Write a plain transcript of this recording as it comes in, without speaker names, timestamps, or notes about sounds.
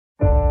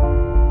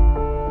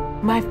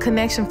My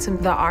connection to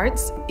the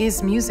arts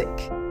is music.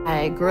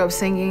 I grew up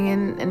singing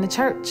in the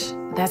church.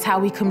 That's how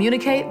we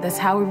communicate, that's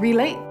how we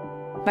relate.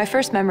 My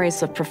first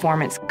memories of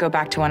performance go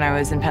back to when I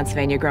was in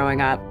Pennsylvania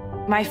growing up.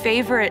 My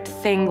favorite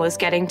thing was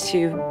getting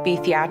to be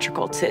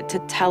theatrical, to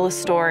tell a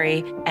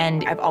story,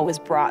 and I've always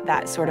brought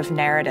that sort of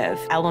narrative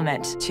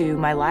element to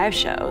my live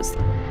shows.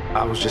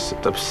 I was just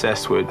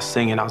obsessed with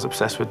singing, I was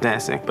obsessed with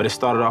dancing, but it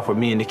started off with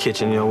me in the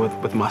kitchen,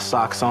 with my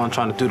socks on,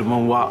 trying to do the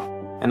moonwalk.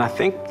 And I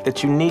think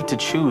that you need to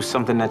choose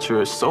something that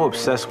you're so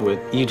obsessed with,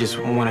 you just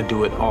want to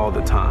do it all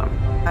the time.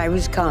 I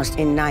was cast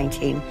in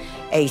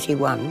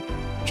 1981,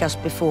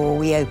 just before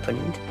we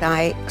opened.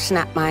 I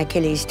snapped my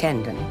Achilles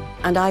tendon,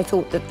 and I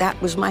thought that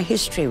that was my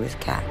history with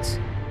cats.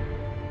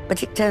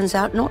 But it turns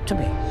out not to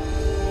be.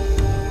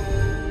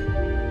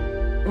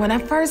 When I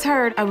first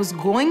heard I was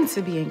going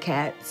to be in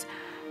Cats,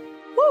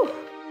 woo,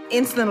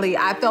 instantly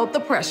I felt the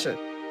pressure.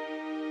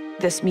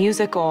 This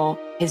musical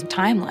is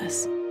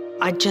timeless.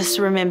 I just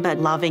remember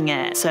loving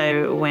it.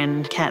 So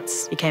when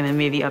Cats became a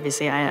movie,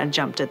 obviously I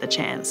jumped at the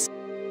chance.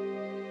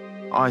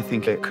 I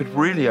think it could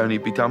really only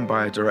be done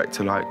by a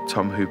director like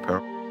Tom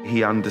Hooper.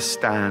 He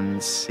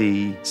understands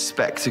the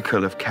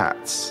spectacle of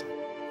Cats.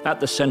 At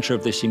the centre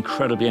of this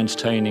incredibly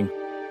entertaining,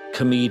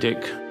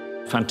 comedic,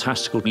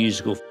 fantastical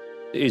musical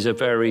is a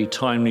very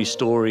timely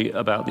story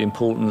about the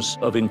importance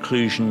of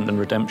inclusion and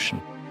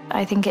redemption.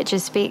 I think it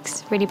just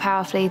speaks really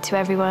powerfully to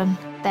everyone.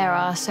 There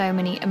are so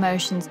many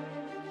emotions.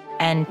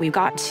 And we've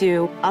got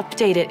to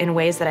update it in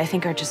ways that I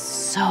think are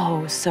just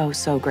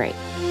so great.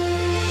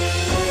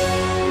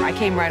 I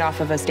came right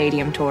off of a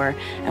stadium tour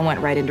and went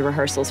right into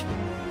rehearsals.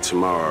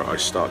 Tomorrow I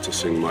start to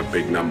sing my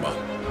big number.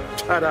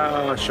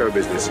 Ta-da, show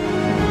business.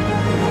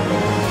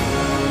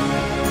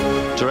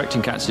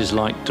 Directing Cats is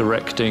like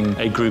directing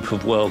a group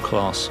of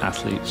world-class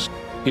athletes.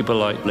 People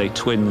like Les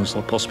Twins,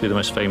 or possibly the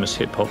most famous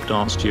hip-hop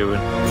dance duo.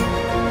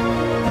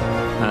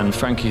 And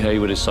Frankie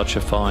Hayward is such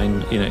a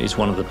fine, he's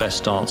one of the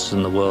best dancers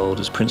in the world,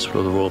 as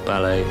principal of the Royal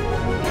Ballet.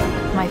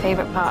 My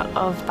favourite part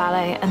of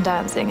ballet and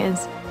dancing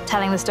is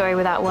telling the story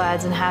without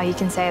words and how you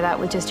can say that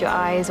with just your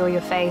eyes or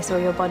your face or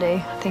your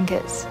body. I think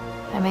it's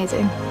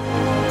amazing.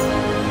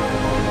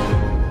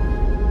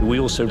 We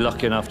also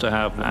lucky enough to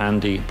have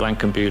Andy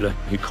Blankenbuehler,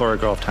 who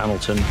choreographed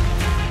Hamilton.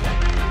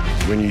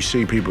 When you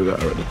see people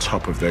that are at the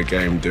top of their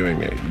game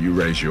doing it, you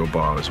raise your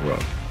bar as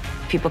well.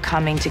 People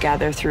coming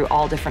together through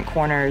all different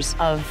corners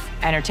of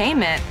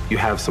entertainment. You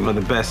have some of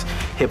the best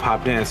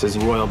hip-hop dancers,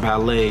 Royal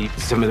Ballet,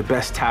 some of the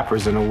best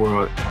tappers in the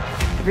world.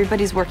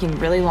 Everybody's working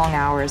really long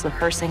hours,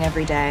 rehearsing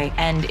every day,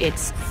 and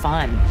it's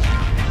fun.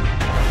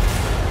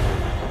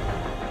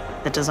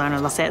 The designer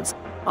of the sets,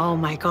 oh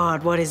my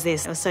God, what is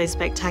this? It was so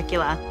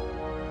spectacular.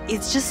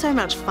 It's just so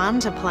much fun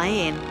to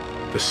play in.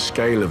 The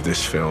scale of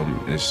this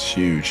film is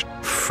huge,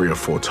 3 or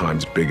 4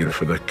 times bigger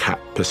for the cat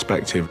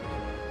perspective.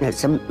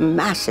 It's a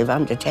massive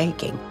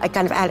undertaking, a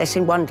kind of Alice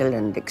in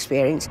Wonderland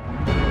experience.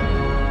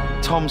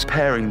 Tom's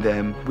pairing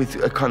them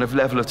with a kind of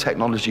level of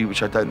technology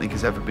which I don't think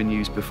has ever been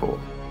used before.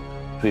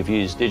 We've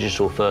used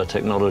digital fur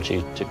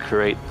technology to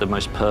create the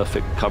most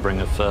perfect covering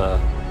of fur.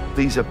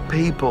 These are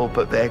people,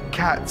 but they're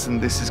cats,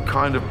 and this is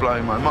kind of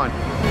blowing my mind.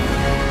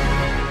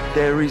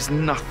 There is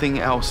nothing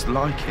else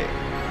like it.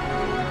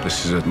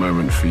 This is a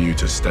moment for you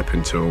to step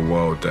into a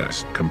world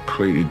that's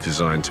completely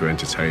designed to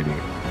entertain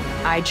you.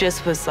 I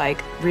just was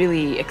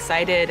really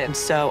excited and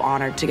so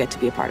honored to get to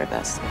be a part of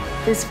this.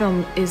 This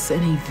film is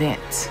an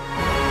event.